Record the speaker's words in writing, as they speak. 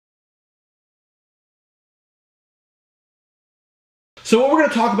So what we're going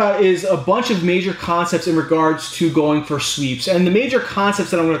to talk about is a bunch of major concepts in regards to going for sweeps. And the major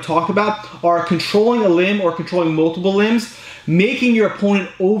concepts that I'm going to talk about are controlling a limb or controlling multiple limbs, making your opponent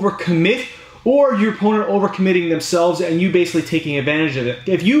overcommit, or your opponent overcommitting themselves and you basically taking advantage of it.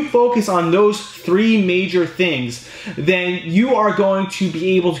 If you focus on those three major things, then you are going to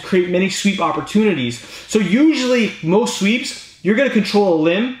be able to create many sweep opportunities. So usually most sweeps, you're going to control a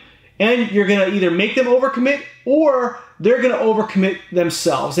limb and you're going to either make them overcommit or they're going to overcommit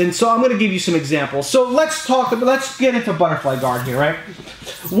themselves. And so I'm going to give you some examples. So let's get into butterfly guard here, right?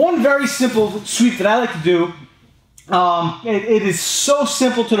 One very simple sweep that I like to do, it is so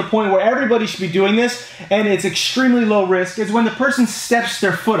simple to the point where everybody should be doing this, and it's extremely low risk, is when the person steps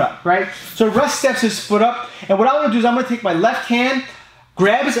their foot up, right? So Russ steps his foot up, and what I'm going to do is I'm going to take my left hand,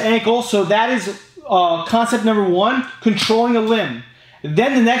 grab his ankle, so that is concept number one, controlling a limb.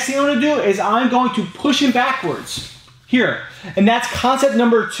 Then the next thing I'm going to do is I'm going to push him backwards, here, and that's concept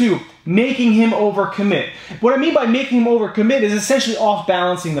number two, making him overcommit. What I mean by making him overcommit is essentially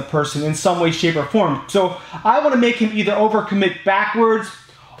off-balancing the person in some way, shape, or form. So I want to make him either overcommit backwards,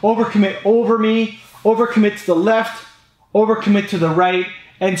 overcommit over me, overcommit to the left, overcommit to the right,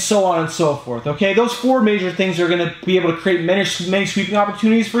 and so on and so forth. Okay, those four major things are going to be able to create many sweeping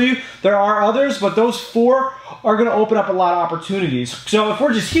opportunities for you. There are others, but those four are going to open up a lot of opportunities. So if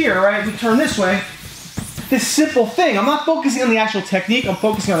we're just here, right, we turn this way, this simple thing, I'm not focusing on the actual technique, I'm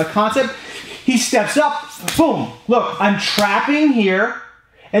focusing on the concept. He steps up, boom, look, I'm trapping here,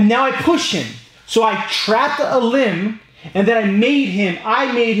 and now I push him. So I trapped a limb, and then I made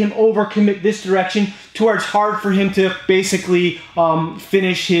him overcommit this direction to where it's hard for him to basically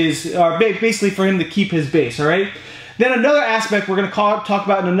finish his, basically for him to keep his base, all right? Then another aspect we're gonna talk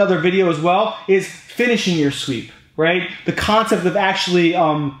about in another video as well is finishing your sweep, right? The concept of actually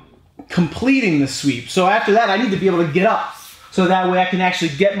completing the sweep. So after that, I need to be able to get up. So that way I can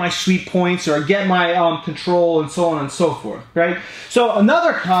actually get my sweep points or get my control and so on and so forth, right? So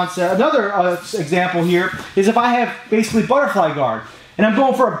another concept, another example here is if I have basically butterfly guard and I'm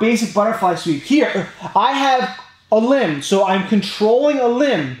going for a basic butterfly sweep. Here, I have a limb, so I'm controlling a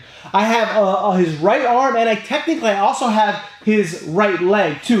limb. I have his right arm and I also have his right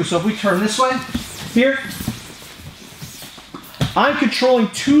leg too. So if we turn this way, here, I'm controlling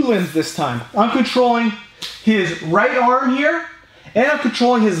two limbs this time. I'm controlling his right arm here, and I'm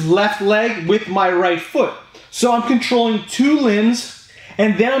controlling his left leg with my right foot. So I'm controlling two limbs,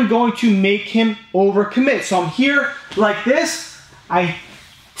 and then I'm going to make him overcommit. So I'm here like this, I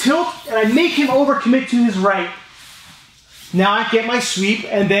tilt, and I make him overcommit to his right. Now I get my sweep,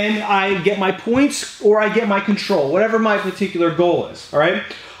 and then I get my points, or I get my control, whatever my particular goal is, all right?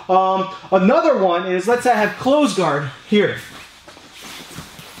 Another one is, let's say I have close guard here.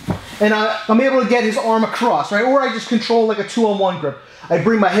 And I'm able to get his arm across, right? Or I just control like a 2-on-1 grip. I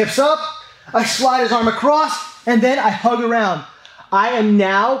bring my hips up, I slide his arm across, and then I hug around. I am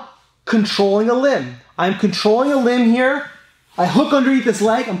now controlling a limb. I'm controlling a limb here. I hook underneath this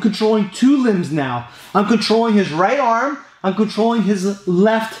leg. I'm controlling two limbs now. I'm controlling his right arm. I'm controlling his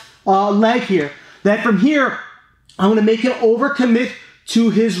left leg here. Then from here, I'm going to make him overcommit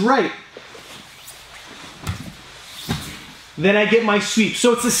to his right. Then I get my sweep.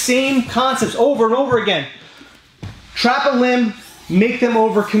 So it's the same concepts over and over again. Trap a limb, make them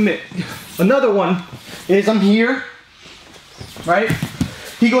overcommit. Another one is I'm here, right?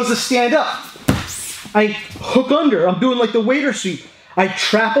 He goes to stand up. I hook under. I'm doing like the waiter sweep. I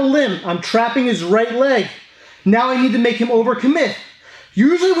trap a limb. I'm trapping his right leg. Now I need to make him overcommit.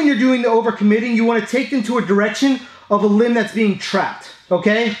 Usually when you're doing the overcommitting, you want to take them to a direction of a limb that's being trapped.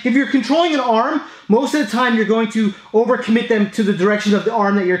 Okay? If you're controlling an arm, most of the time you're going to overcommit them to the direction of the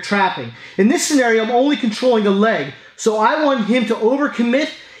arm that you're trapping. In this scenario, I'm only controlling a leg. So I want him to overcommit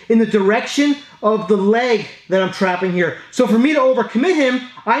in the direction of the leg that I'm trapping here. So for me to overcommit him,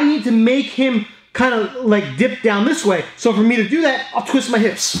 I need to make him kind of like dip down this way. So for me to do that, I'll twist my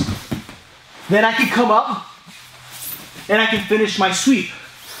hips. Then I can come up and I can finish my sweep.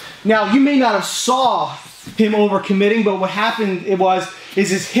 Now, you may not have saw him overcommitting, but what happened is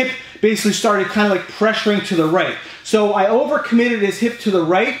his hip basically started kind of like pressuring to the right. So I overcommitted his hip to the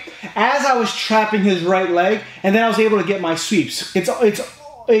right as I was trapping his right leg, and then I was able to get my sweeps.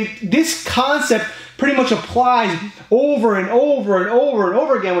 This concept pretty much applies over and over and over and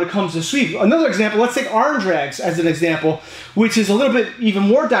over again when it comes to sweep. Another example, let's take arm drags as an example, which is a little bit even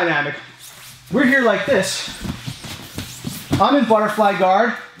more dynamic. We're here like this. I'm in butterfly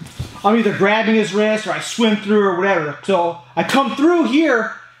guard. I'm either grabbing his wrist or I swim through or whatever. So I come through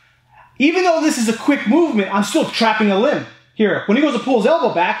here. Even though this is a quick movement, I'm still trapping a limb here. When he goes to pull his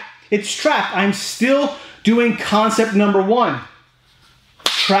elbow back, it's trapped. I'm still doing concept number one.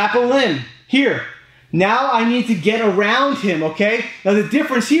 trap a limb. Here. Now I need to get around him, okay? Now the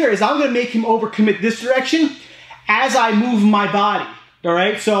difference here is I'm gonna make him overcommit this direction as I move my body, all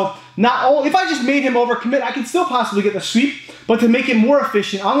right? So if I just made him overcommit, I can still possibly get the sweep, but to make it more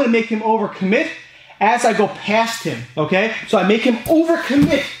efficient, I'm gonna make him overcommit as I go past him, okay? So I make him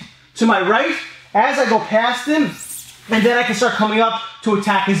overcommit to my right as I go past him, and then I can start coming up to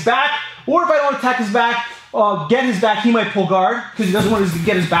attack his back, or if I don't attack his back, get his back, he might pull guard because he doesn't want to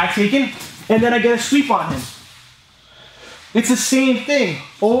get his back taken, and then I get a sweep on him. It's the same thing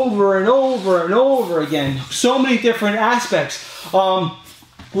over and over and over again. So many different aspects.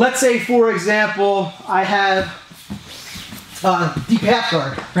 Let's say, for example, I have deep half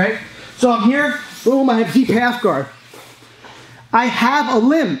guard, right? So I'm here, boom, I have deep half guard. I have a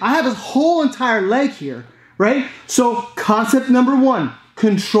limb. I have a whole entire leg here, right? So concept number one,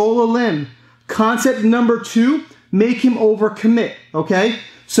 control a limb. Concept number two, make him overcommit, okay?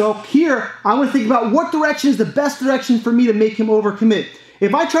 So here, I want to think about what direction is the best direction for me to make him overcommit.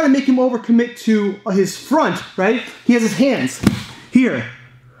 If I try to make him overcommit to his front, right, he has his hands here.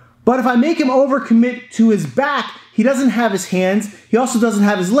 But if I make him overcommit to his back, he doesn't have his hands, he also doesn't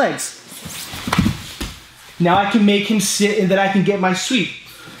have his legs. Now I can make him sit and then I can get my sweep.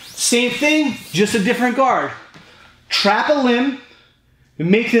 Same thing, just a different guard. Trap a limb,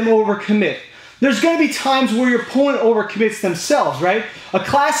 and make them overcommit. There's going to be times where your opponent overcommits themselves, right? A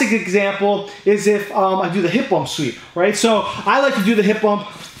classic example is if I do the hip bump sweep, right? So I like to do the hip bump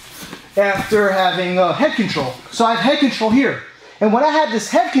after having head control. So I have head control here. And when I have this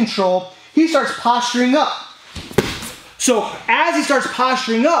head control, he starts posturing up. So as he starts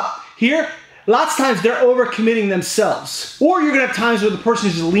posturing up here, lots of times they're overcommitting themselves. Or you're going to have times where the person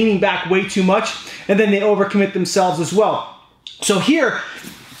is just leaning back way too much and then they overcommit themselves as well. So here,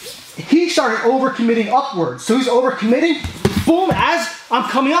 he started overcommitting upwards. So he's overcommitting, boom, as I'm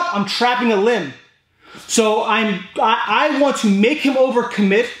coming up, I'm trapping a limb. So I want to make him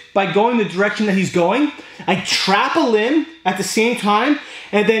overcommit by going the direction that he's going. I trap a limb at the same time,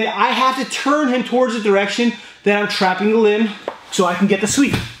 and then I have to turn him towards the direction that I'm trapping the limb so I can get the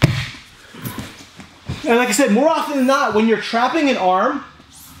sweep. And like I said, more often than not, when you're trapping an arm,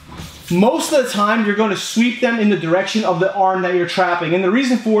 most of the time you're going to sweep them in the direction of the arm that you're trapping. And the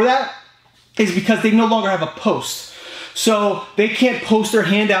reason for that is because they no longer have a post. So they can't post their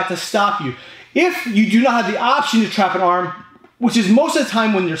hand out to stop you. If you do not have the option to trap an arm, which is most of the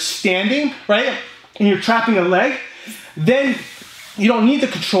time when you're standing, right, and you're trapping a leg, then you don't need to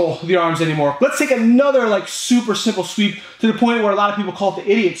control the arms anymore. Let's take another like super simple sweep to the point where a lot of people call it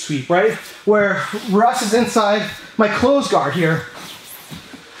the idiot sweep, right? Where Russ is inside my close guard here.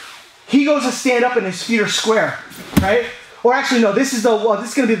 He goes to stand up and his feet are square, right? Or actually, no, this is going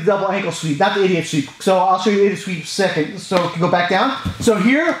to be the double ankle sweep, not the idiot sweep. So I'll show you the idiot sweep second. So you can go back down. So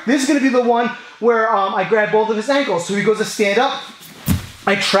here, this is going to be the one where I grab both of his ankles. So he goes to stand up.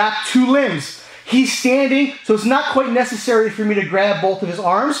 I trap two limbs. He's standing, so it's not quite necessary for me to grab both of his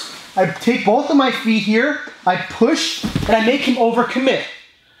arms. I take both of my feet here, I push, and I make him overcommit.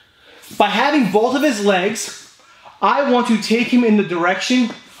 By having both of his legs, I want to take him in the direction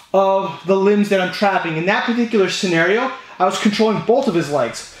of the limbs that I'm trapping. In that particular scenario, I was controlling both of his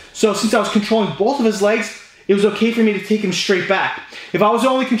legs. So since I was controlling both of his legs, it was okay for me to take him straight back. If I was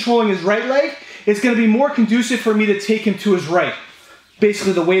only controlling his right leg, it's going to be more conducive for me to take him to his right.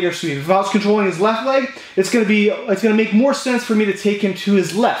 Basically the waiter sweep. If I was controlling his left leg, it's going to make more sense for me to take him to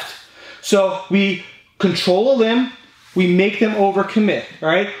his left. So we control a limb, we make them overcommit,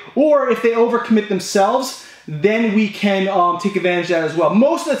 right? Or if they overcommit themselves, then we can take advantage of that as well.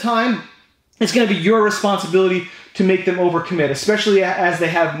 Most of the time, it's going to be your responsibility to make them overcommit, especially as they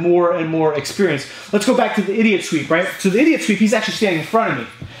have more and more experience. Let's go back to the idiot sweep, right? So the idiot sweep, he's actually standing in front of me,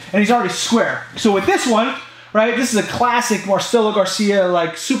 and he's already square. So with this one, right, this is a classic Marcelo Garcia,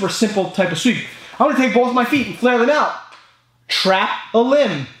 like super simple type of sweep. I'm going to take both of my feet and flare them out. Trap a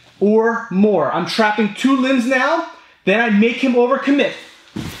limb or more. I'm trapping two limbs now, then I make him overcommit.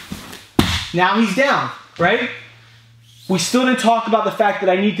 Now he's down. Right? We still didn't talk about the fact that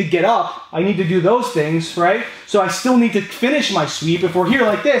I need to get up. I need to do those things, right? So I still need to finish my sweep. If we're here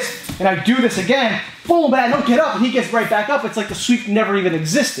like this, and I do this again, boom, but I don't get up, and he gets right back up, it's like the sweep never even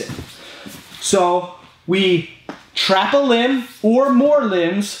existed. So we trap a limb or more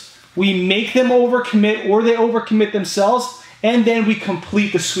limbs, we make them overcommit or they overcommit themselves, and then we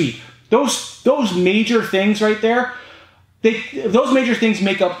complete the sweep. Those major things right there, those major things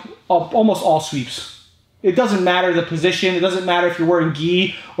make up almost all sweeps. It doesn't matter the position. It doesn't matter if you're wearing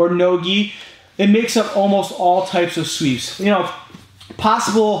gi or no gi. It makes up almost all types of sweeps. You know,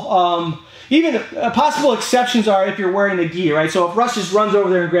 possible, possible exceptions are if you're wearing the gi, right? So if Russ just runs over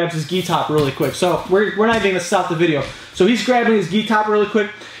there and grabs his gi top really quick. So we're not even gonna stop the video. So he's grabbing his gi top really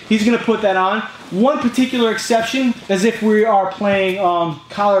quick. He's gonna put that on. One particular exception is if we are playing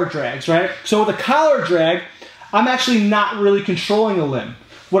collar drags, right? So with a collar drag, I'm actually not really controlling the limb.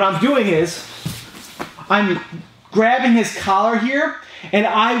 What I'm doing is, I'm grabbing his collar here, and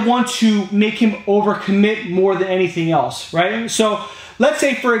I want to make him overcommit more than anything else, right? So let's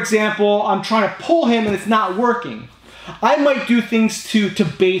say, for example, I'm trying to pull him and it's not working. I might do things to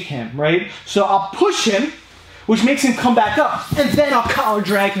bait him, right? So I'll push him, which makes him come back up, and then I'll collar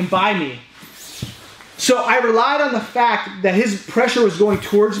drag him by me. So I relied on the fact that his pressure was going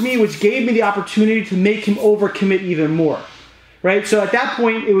towards me, which gave me the opportunity to make him overcommit even more, right? So at that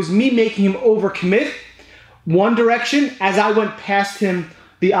point, it was me making him overcommit one direction as I went past him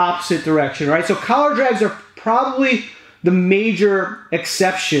the opposite direction, right? So collar drags are probably the major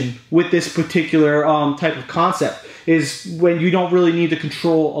exception with this particular type of concept, is when you don't really need to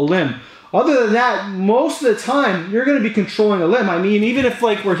control a limb. Other than that, most of the time, you're gonna be controlling a limb. I mean, even if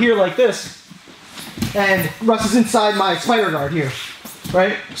like we're here like this, and Russ is inside my spider guard here,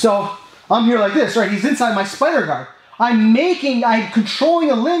 right? So I'm here like this, right? He's inside my spider guard. I'm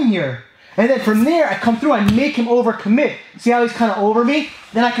controlling a limb here. And then from there, I come through, I make him overcommit. See how he's kind of over me?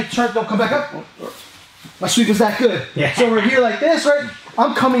 Then I could turn, don't come back up. My sweep is that good. Yeah. So we're here like this, right?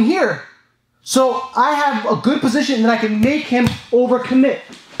 I'm coming here. So I have a good position and then I can make him overcommit.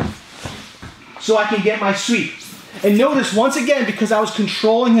 So I can get my sweep. And notice, once again, because I was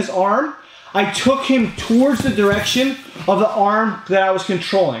controlling his arm, I took him towards the direction of the arm that I was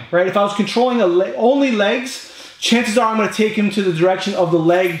controlling, right? If I was controlling only legs, chances are I'm going to take him to the direction of the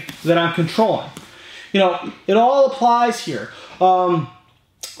leg that I'm controlling. You know, it all applies here. Other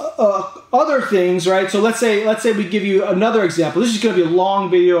things, right? So let's say we give you another example. This is going to be a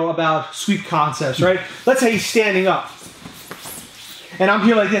long video about sweep concepts, right? Let's say he's standing up, and I'm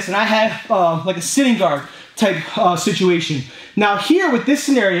here like this, and I have like a sitting guard type situation. Now here with this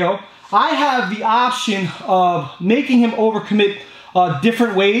scenario, I have the option of making him overcommit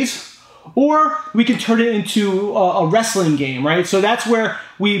different ways, or we can turn it into a wrestling game, right? So that's where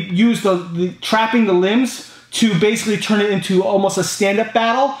we use the trapping the limbs to basically turn it into almost a stand-up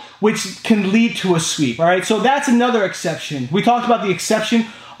battle, which can lead to a sweep, all right? So that's another exception. We talked about the exception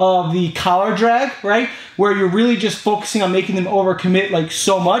of the collar drag, right? Where you're really just focusing on making them overcommit like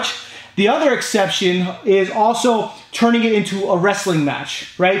so much. The other exception is also turning it into a wrestling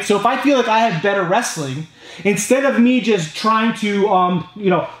match, right? So if I feel like I have better wrestling, instead of me just trying to, you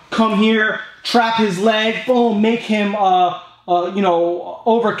know, come here, trap his leg, boom, make him, you know,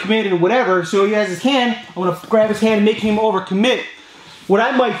 overcommitted or whatever. So he has his hand, I'm gonna grab his hand and make him overcommit. What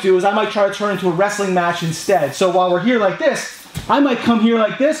I might do is I might try to turn it into a wrestling match instead. So while we're here like this, I might come here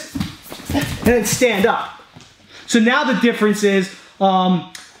like this and then stand up. So now the difference is,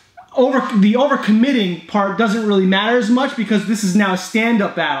 the overcommitting part doesn't really matter as much because this is now a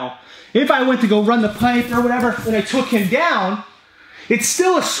stand-up battle. If I went to go run the pipe or whatever and I took him down, it's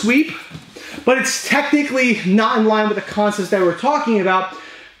still a sweep, but it's technically not in line with the concepts that we're talking about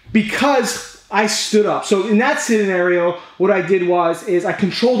because I stood up. So in that scenario, what I did is I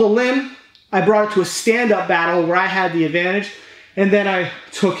controlled a limb, I brought it to a stand-up battle where I had the advantage, and then I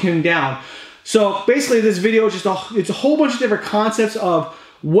took him down. So basically this video is just it's a whole bunch of different concepts of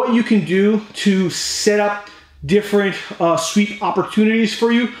what you can do to set up different sweep opportunities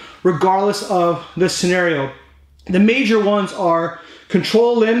for you, regardless of the scenario. The major ones are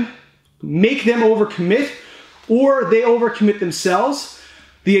control limb, make them overcommit, or they overcommit themselves.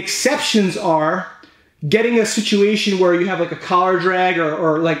 The exceptions are getting a situation where you have like a collar drag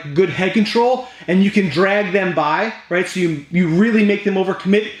or like good head control, and you can drag them by, right? So you really make them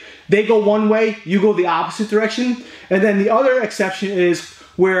overcommit. They go one way, you go the opposite direction. And then the other exception is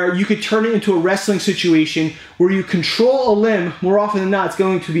where you could turn it into a wrestling situation where you control a limb. More often than not, it's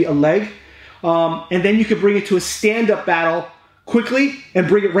going to be a leg. And then you could bring it to a stand-up battle quickly and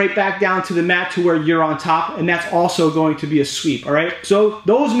bring it right back down to the mat to where you're on top, and that's also going to be a sweep, all right? So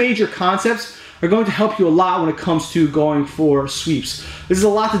those major concepts are going to help you a lot when it comes to going for sweeps. This is a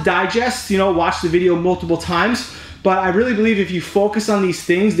lot to digest, you know, watch the video multiple times, but I really believe if you focus on these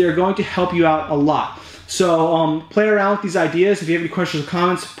things, they're going to help you out a lot. So play around with these ideas. If you have any questions or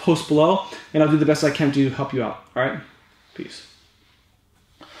comments, post below, and I'll do the best I can to help you out. All right? Peace.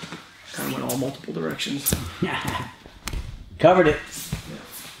 Kind of went all multiple directions. Covered it.